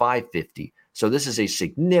minus 550. So this is a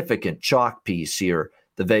significant chalk piece here,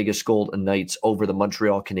 the Vegas Golden Knights over the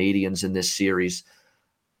Montreal Canadiens in this series.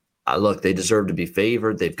 Look, they deserve to be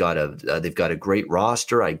favored. They've got a great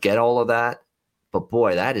roster. I get all of that. But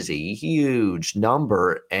boy, that is a huge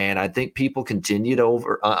number, and I think people continue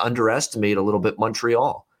to underestimate a little bit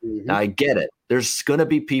Montreal. Mm-hmm. Now, I get it. There's going to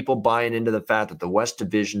be people buying into the fact that the West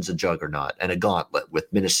Division's a juggernaut and a gauntlet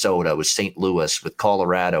with Minnesota, with St. Louis, with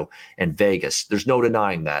Colorado, and Vegas. There's no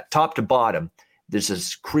denying that. Top to bottom, this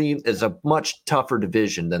is a much tougher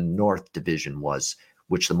division than the North Division was,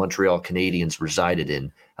 which the Montreal Canadiens resided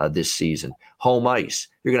in this season. Home ice,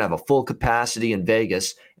 you're going to have a full capacity in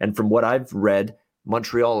Vegas, and from what I've read,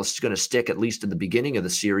 Montreal is going to stick, at least at the beginning of the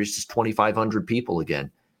series, to 2,500 people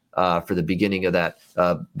again for the beginning of that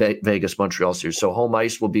Vegas-Montreal series. So home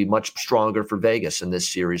ice will be much stronger for Vegas in this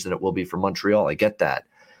series than it will be for Montreal. I get that.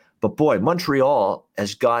 But boy, Montreal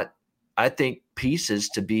has got, I think, pieces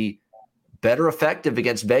to be better effective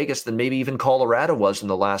against Vegas than maybe even Colorado was in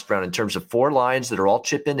the last round in terms of four lines that are all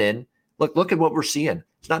chipping in. Look at what we're seeing.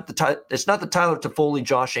 It's not the Tyler Toffoli,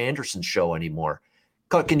 Josh Anderson show anymore.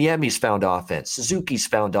 Kotkaniemi's found offense. Suzuki's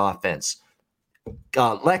found offense.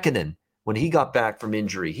 Lehkonen, when he got back from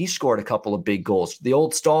injury, he scored a couple of big goals. The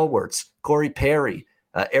old stalwarts, Corey Perry,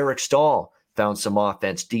 Eric Stahl found some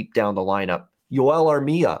offense deep down the lineup. Yoel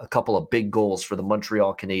Armia, a couple of big goals for the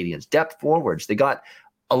Montreal Canadiens. Depth forwards, they got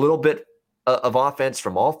a little bit of offense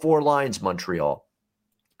from all four lines, Montreal.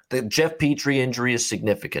 The Jeff Petrie injury is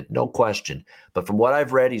significant, no question. But from what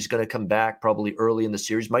I've read, he's going to come back probably early in the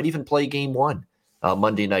series, might even play game one.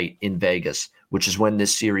 Monday night in Vegas, which is when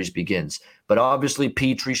this series begins. But obviously,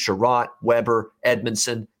 Petrie, Sherratt, Weber,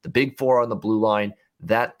 Edmondson, the big four on the blue line,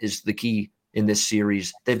 that is the key in this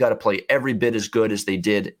series. They've got to play every bit as good as they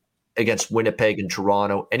did against Winnipeg and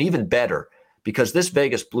Toronto, and even better, because this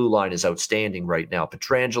Vegas blue line is outstanding right now.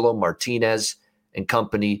 Pietrangelo, Martinez, and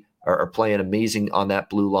company are playing amazing on that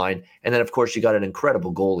blue line. And then, of course, you got an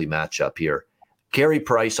incredible goalie matchup here. Carey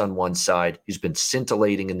Price on one side, who's been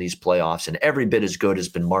scintillating in these playoffs, and every bit as good has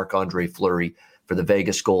been Marc-Andre Fleury for the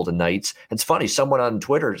Vegas Golden Knights. And it's funny, someone on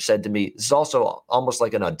Twitter said to me, this is also almost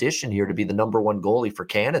like an audition here to be the number one goalie for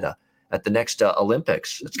Canada at the next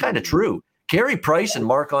Olympics. It's kind of true. Carey Price and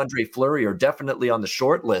Marc-Andre Fleury are definitely on the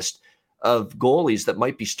short list of goalies that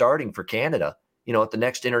might be starting for Canada, at the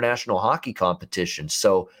next international hockey competition.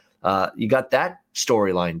 So you got that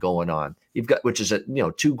storyline going on. You've got, which is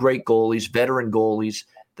two great goalies, veteran goalies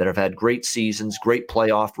that have had great seasons, great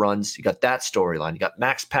playoff runs. You got that storyline. You got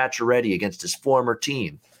Max Pacioretty against his former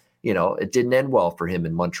team. It didn't end well for him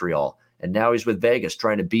in Montreal, and now he's with Vegas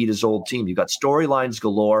trying to beat his old team. You got storylines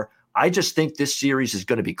galore. I just think this series is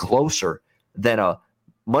going to be closer than a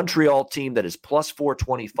Montreal team that is plus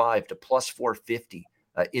 425 to plus 450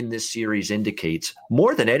 in this series indicates.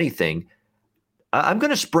 More than anything, I'm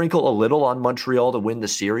going to sprinkle a little on Montreal to win the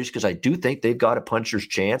series because I do think they've got a puncher's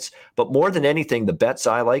chance. But more than anything, the bets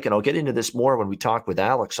I like, and I'll get into this more when we talk with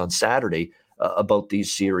Alex on Saturday about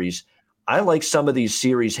these series, I like some of these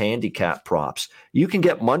series handicap props. You can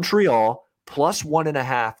get Montreal plus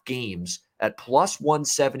 1.5 games at plus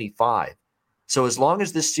 175. So as long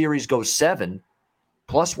as this series goes 7,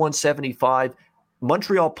 plus 175,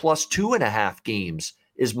 Montreal plus 2.5 games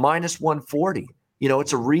is minus 140.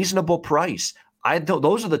 It's a reasonable price.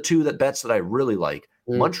 Those are the two bets that I really like.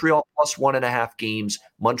 Montreal plus 1.5 games,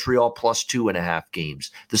 Montreal plus 2.5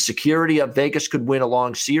 games. The security of Vegas could win a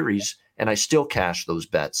long series, and I still cash those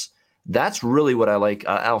bets. That's really what I like.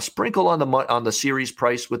 I'll sprinkle on the series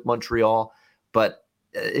price with Montreal, but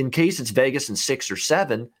in case it's Vegas in 6 or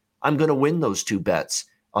 7, I'm going to win those two bets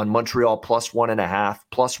on Montreal plus 1.5,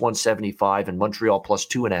 plus 175, and Montreal plus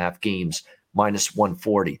 2.5 games, minus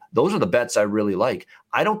 140. Those are the bets I really like.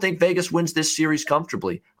 I don't think Vegas wins this series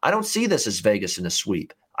comfortably. I don't see this as Vegas in a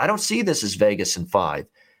sweep. I don't see this as Vegas in 5.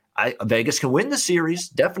 Vegas can win the series,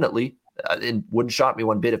 definitely. It wouldn't shock me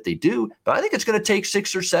one bit if they do, but I think it's going to take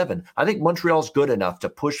 6 or 7. I think Montreal's good enough to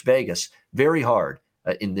push Vegas very hard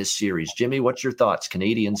in this series. Jimmy, what's your thoughts?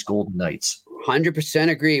 Canadiens, Golden Knights. 100%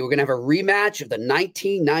 agree. We're going to have a rematch of the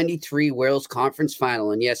 1993 Wales Conference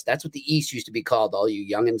Final. And yes, that's what the East used to be called, all you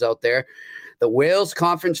youngins out there. The Wales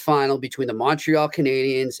Conference Final between the Montreal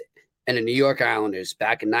Canadiens and the New York Islanders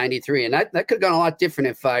back in 93. And that could have gone a lot different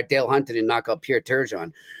if Dale Hunter didn't knock out Pierre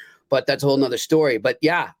Turgeon. But that's a whole nother story. But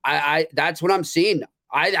yeah, I that's what I'm seeing.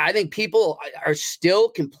 I think people are still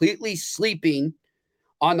completely sleeping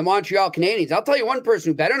on the Montreal Canadiens. I'll tell you one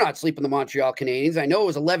person who better not sleep on the Montreal Canadiens. I know it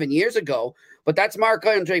was 11 years ago, but that's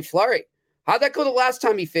Marc-Andre Fleury. How'd that go the last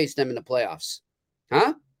time he faced them in the playoffs?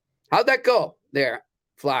 Huh? How'd that go there,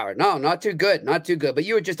 Flower? No, not too good. Not too good. But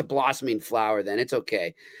you were just a blossoming flower then. It's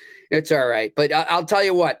okay. It's all right. But I'll tell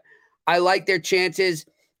you what. I like their chances.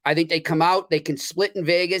 I think they come out. They can split in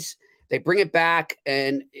Vegas. They bring it back,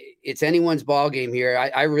 and it's anyone's ball game here.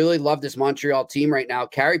 I really love this Montreal team right now.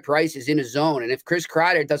 Carey Price is in his zone, and if Chris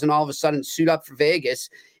Kreider doesn't all of a sudden suit up for Vegas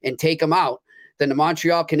and take him out, then the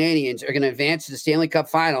Montreal Canadiens are going to advance to the Stanley Cup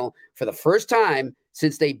final for the first time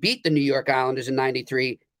since they beat the New York Islanders in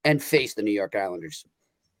 '93 and faced the New York Islanders.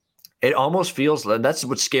 It almost feels, and that's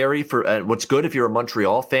what's scary for what's good if you're a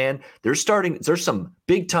Montreal fan. There's some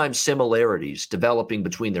big time similarities developing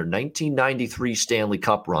between their 1993 Stanley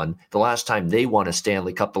Cup run, the last time they won a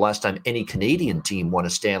Stanley Cup, the last time any Canadian team won a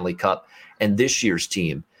Stanley Cup, and this year's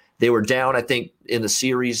team. They were down, I think, in the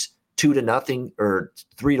series 2-0 or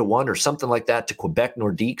 3-1 or something like that to Quebec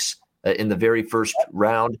Nordiques in the very first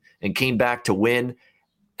round and came back to win.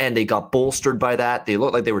 And they got bolstered by that. They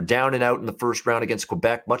looked like they were down and out in the first round against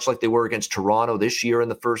Quebec, much like they were against Toronto this year in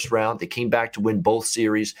the first round. They came back to win both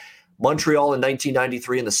series. Montreal in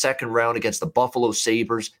 1993 in the second round against the Buffalo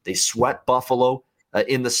Sabres. They swept Buffalo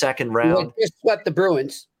in the second round. They swept the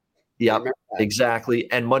Bruins. Yeah,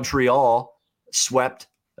 exactly. And Montreal swept,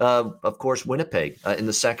 of course, Winnipeg in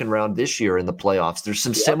the second round this year in the playoffs. There's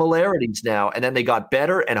some similarities now. And then they got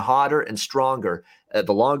better and hotter and stronger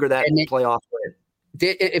the longer that playoff went.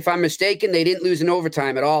 If I'm mistaken, they didn't lose in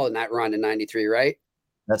overtime at all in that run in '93, right?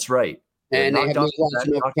 That's right. And they haven't lost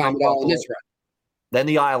in overtime at all in this run. Then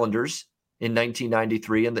the Islanders in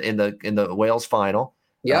 1993 in the Wales final.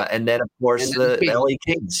 Yeah, and then of course the LA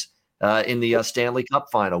Kings in the Stanley Cup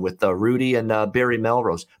final with Rudy and Barry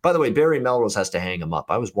Melrose. By the way, Barry Melrose has to hang him up.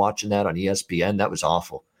 I was watching that on ESPN. That was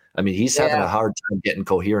awful. I mean, he's having a hard time getting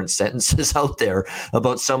coherent sentences out there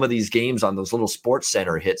about some of these games on those little Sports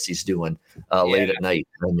Center hits he's doing late at night.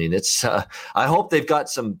 I mean, it's. I hope they've got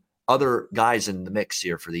some other guys in the mix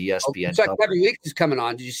here for the ESPN. It's like every week is coming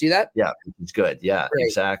on. Did you see that? Yeah, it's good. Yeah, great.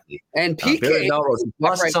 Exactly. And PK Barry Melrose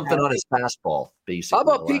lost something on his fastball. Basically, how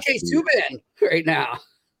about PK Subban right now?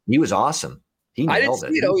 He was awesome. I didn't see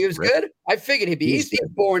it. He was good. I figured he'd be. He's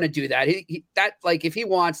born to do that. He that like if he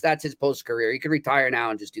wants, that's his post career. He could retire now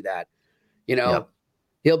and just do that. You know,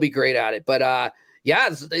 he'll be great at it. But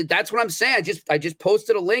that's what I'm saying. I just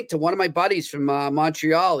posted a link to one of my buddies from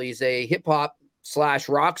Montreal. He's a hip hop /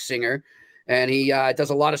 rock singer, and he does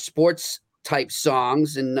a lot of sports type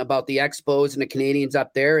songs and about the Expos and the Canadians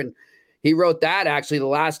up there. And he wrote that actually the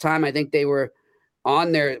last time I think they were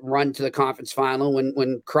on their run to the conference final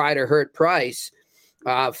when Kreider hurt Price.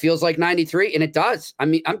 Feels like 93, and it does. I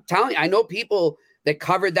mean, I'm telling you, I know people that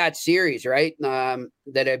covered that series, right,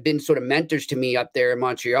 that have been sort of mentors to me up there in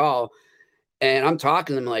Montreal, and I'm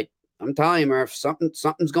talking to them like, I'm telling you, Murph,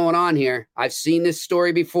 something's going on here. I've seen this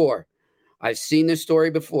story before.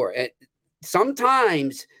 And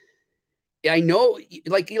sometimes I know,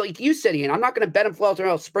 like you said, Ian, I'm not going to bet him Flelter.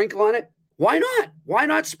 I'll sprinkle on it. Why not? Why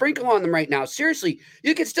not sprinkle on them right now? Seriously,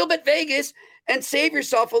 you can still bet Vegas and save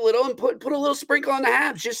yourself a little and put a little sprinkle on the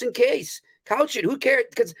Habs just in case. Couch it. Who cares?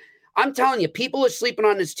 Because I'm telling you, people are sleeping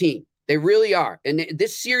on this team. They really are. And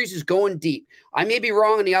this series is going deep. I may be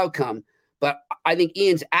wrong in the outcome, but I think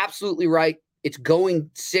Ian's absolutely right. It's going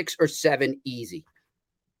 6 or 7 easy.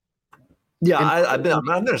 Yeah, I'm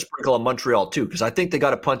going to sprinkle on Montreal too because I think they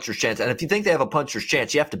got a puncher's chance. And if you think they have a puncher's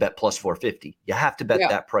chance, you have to bet plus 450. You have to bet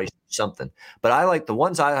that price something. But I like the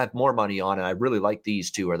ones I have more money on, and I really like these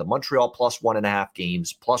two, are the Montreal plus 1.5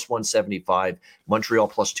 games, plus 175, Montreal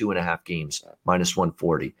plus 2.5 games, minus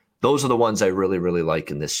 140. Those are the ones I really, really like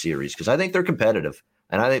in this series because I think they're competitive,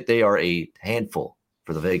 and I think they are a handful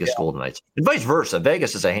for the Vegas Golden Knights. And vice versa.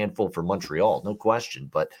 Vegas is a handful for Montreal, no question.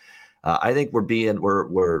 But I think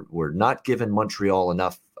we're not giving Montreal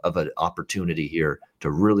enough of an opportunity here to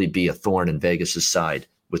really be a thorn in Vegas's side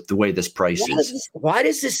with the way this price is. Why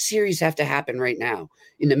does this series have to happen right now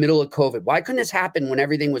in the middle of COVID? Why couldn't this happen when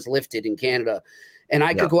everything was lifted in Canada and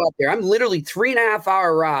I could go out there? I'm literally 3.5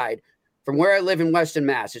 hour ride from where I live in Western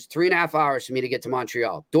Mass. It's 3.5 hours for me to get to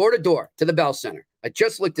Montreal, door to door to the Bell Center. I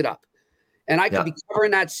just looked it up, and I could be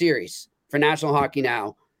covering that series for National Hockey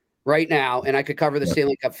Now. Right now, and I could cover the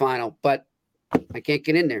Stanley Cup final, but I can't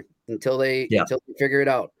get in there until they figure it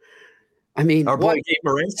out. I mean, our boy Gabe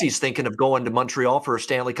Morency's thinking of going to Montreal for a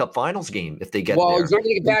Stanley Cup Finals game if they get there. Well, he's going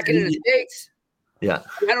to get back into the States. Yeah,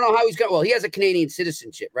 I don't know how he's got. Well, he has a Canadian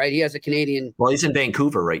citizenship, right? He has a Canadian. Well, he's in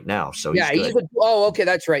Vancouver right now, so he's good. Okay,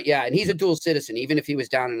 that's right. Yeah, and he's a dual citizen, even if he was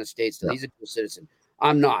down in the States. He's a dual citizen.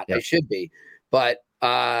 I'm not. I should be, but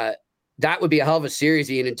that would be a hell of a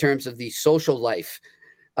series, Ian, in terms of the social life.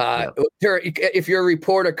 If you're a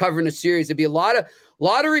reporter covering a series, there'd be a lot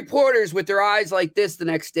of reporters with their eyes like this the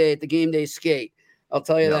next day at the game day skate. I'll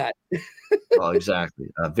tell you that. Oh, exactly.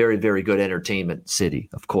 Very, very good entertainment city,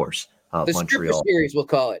 of course. The Montreal series, we'll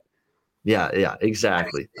call it. Yeah,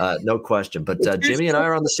 exactly. No question. But Jimmy and I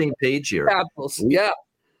are on the same page here. Apples.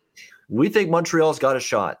 We think Montreal's got a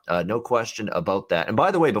shot. No question about that. And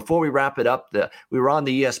by the way, before we wrap it up, we were on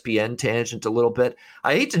the ESPN tangent a little bit.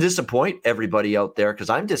 I hate to disappoint everybody out there because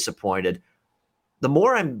I'm disappointed. The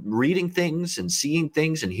more I'm reading things and seeing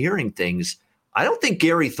things and hearing things, I don't think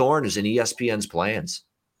Gary Thorne is in ESPN's plans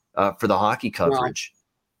for the hockey coverage.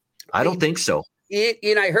 No. I don't think so.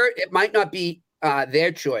 And I heard it might not be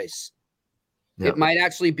their choice. Yeah. It might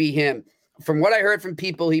actually be him. From what I heard from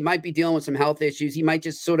people, he might be dealing with some health issues. He might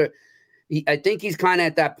just sort of I think he's kind of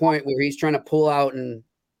at that point where he's trying to pull out and,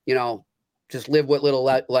 just live what little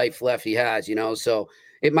life left he has, So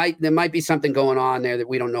there might be something going on there that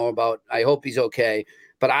we don't know about. I hope he's okay.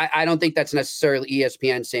 But I don't think that's necessarily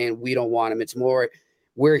ESPN saying we don't want him. It's more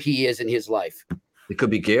where he is in his life. It could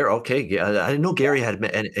be Gary. Okay. I didn't know Gary had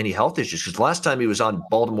any health issues because last time he was on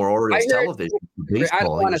Baltimore Orioles television. Baseball, I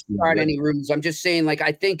don't want to start any rumors. I'm just saying,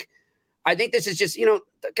 I think this is just,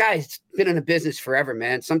 the guy's been in the business forever,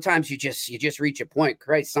 man. Sometimes you just reach a point.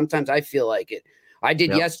 Christ, sometimes I feel like it. I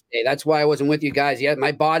did yesterday. That's why I wasn't with you guys yet.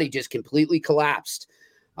 My body just completely collapsed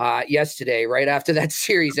yesterday, right after that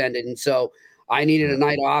series ended. And so I needed a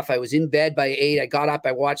night off. I was in bed by 8. I got up.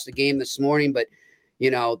 I watched the game this morning, but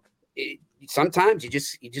sometimes you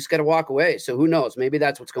just got to walk away. So who knows? Maybe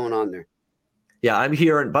that's what's going on there. Yeah, I'm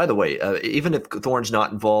here. And by the way, even if Thorne's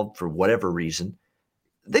not involved for whatever reason,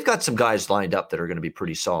 they've got some guys lined up that are going to be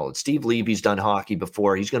pretty solid. Steve Levy's done hockey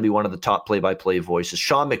before. He's going to be one of the top play-by-play voices.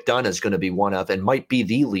 Sean McDonough is going to be one of, and might be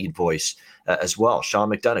the lead voice as well. Sean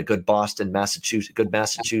McDonough, good Massachusetts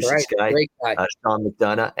guy. Great guy. Sean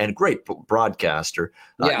McDonough, and great broadcaster.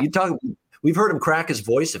 We've heard him crack his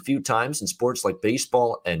voice a few times in sports like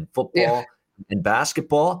baseball and football and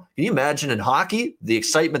basketball. Can you imagine in hockey, the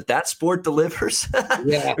excitement that sport delivers?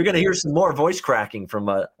 We're going to hear some more voice cracking from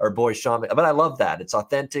our boy Sean. But I love that. It's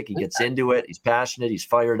authentic. He gets into it. He's passionate. He's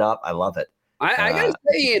fired up. I love it. I got to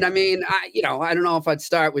say, Ian, I don't know if I'd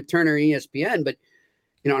start with Turner ESPN, but,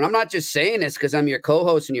 and I'm not just saying this because I'm your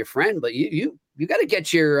co-host and your friend, but you got to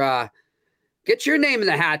get your name in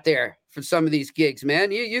the hat there for some of these gigs,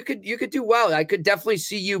 man. You could do well. I could definitely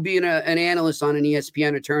see you being an analyst on an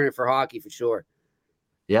ESPN or Turner for hockey for sure.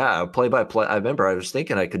 Yeah, play-by-play. I remember I was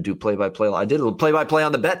thinking I could do play-by-play. I did a little play-by-play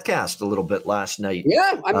on the Betcast a little bit last night.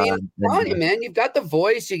 Yeah, I'm telling you, man, you've got the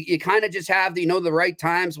voice. You kind of just have the right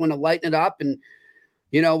times when to lighten it up. And,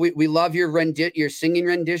 we love your singing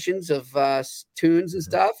renditions of tunes and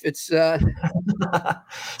stuff. It's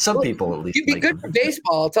some people at least. You'd be good for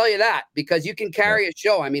baseball, I'll tell you that, because you can carry a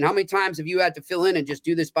show. How many times have you had to fill in and just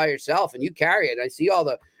do this by yourself, and you carry it? I see all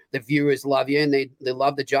the viewers love you, and they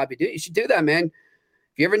love the job you do. You should do that, man.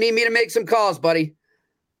 If you ever need me to make some calls, buddy.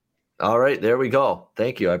 All right, there we go.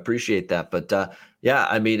 Thank you. I appreciate that. But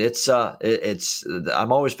it's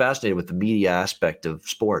I'm always fascinated with the media aspect of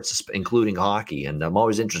sports, including hockey. And I'm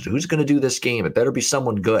always interested. Who's going to do this game? It better be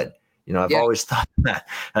someone good. I've always thought that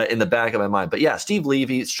in the back of my mind. But yeah, Steve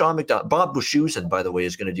Levy, Sean McDonough, Bob Wischusen, by the way,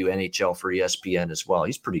 is going to do NHL for ESPN as well.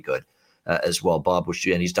 He's pretty good as well, Bob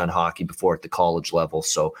Wischusen. And he's done hockey before at the college level.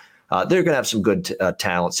 So they're going to have some good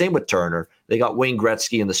talent. Same with Turner. They got Wayne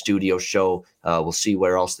Gretzky in the studio show. We'll see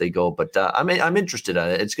where else they go. But I'm interested in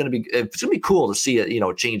it. It's going to be cool to see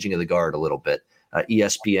a changing of the guard a little bit.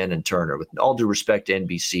 ESPN and Turner, with all due respect to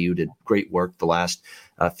NBC, who did great work the last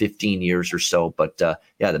 15 years or so. But the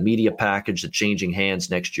media package, the changing hands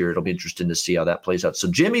next year, it'll be interesting to see how that plays out. So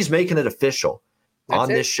Jimmy's making it official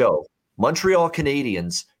this show. Montreal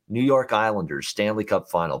Canadiens, New York Islanders, Stanley Cup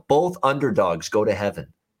final. Both underdogs go to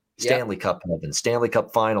heaven. Stanley Cup heaven, Stanley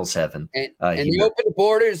Cup finals heaven. And you open the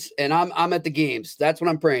borders, and I'm at the games. That's what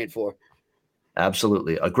I'm praying for.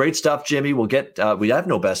 Absolutely. Great stuff, Jimmy. We'll get we have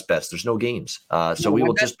no best bets. There's no games. So we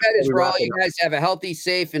will just bet is for all you guys to have a healthy,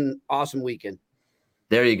 safe, and awesome weekend.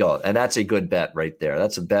 There you go. And that's a good bet right there.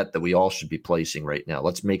 That's a bet that we all should be placing right now.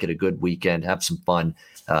 Let's make it a good weekend. Have some fun.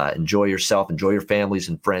 Enjoy yourself. Enjoy your families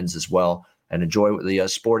and friends as well. And enjoy the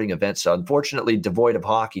sporting events. Unfortunately, devoid of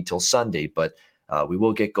hockey till Sunday, but we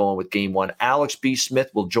will get going with game one. Alex B.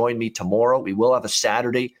 Smith will join me tomorrow. We will have a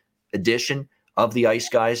Saturday edition of the Ice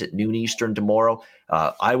Guys at noon Eastern tomorrow.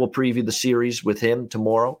 I will preview the series with him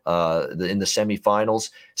tomorrow in the semifinals.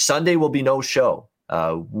 Sunday will be no show.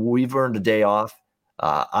 We've earned a day off.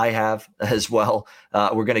 I have as well.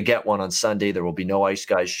 We're going to get one on Sunday. There will be no Ice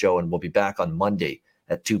Guys show, and we'll be back on Monday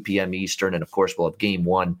at 2 p.m. Eastern. And of course, we'll have game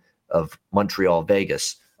 1 of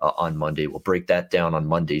Montreal-Vegas on Monday. We'll break that down on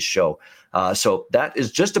Monday's show. So that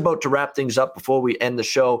is just about to wrap things up. Before we end the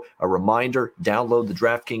show, a reminder, download the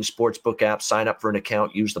DraftKings Sportsbook app, sign up for an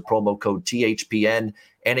account, use the promo code THPN.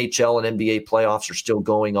 NHL and NBA playoffs are still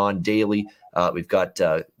going on daily. We've got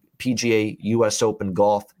PGA, US Open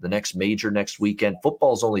golf, the next major next weekend.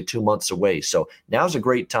 Football is only 2 months away. So now's a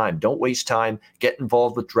great time. Don't waste time. Get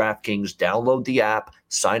involved with DraftKings. Download the app.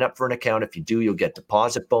 Sign up for an account. If you do, you'll get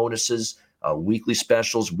deposit bonuses, weekly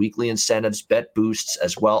specials, weekly incentives, bet boosts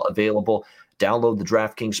as well available. Download the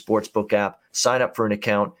DraftKings Sportsbook app. Sign up for an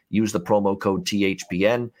account. Use the promo code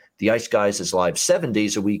THPN. The Ice Guys is live 7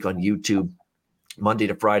 days a week on YouTube. Monday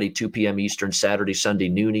to Friday, 2 p.m. Eastern, Saturday, Sunday,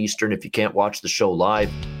 noon Eastern. If you can't watch the show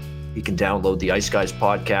live, you can download the Ice Guys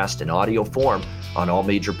podcast in audio form on all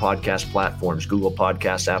major podcast platforms, Google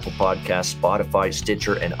Podcasts, Apple Podcasts, Spotify,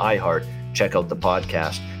 Stitcher, and iHeart. Check out the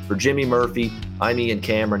podcast. For Jimmy Murphy, I'm Ian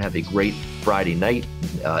Cameron. Have a great Friday night.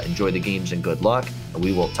 Enjoy the games and good luck. And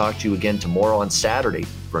we will talk to you again tomorrow on Saturday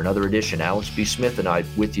for another edition. Alex B. Smith and I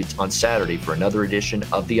with you on Saturday for another edition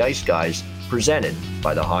of the Ice Guys, presented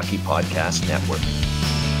by the Hockey Podcast Network.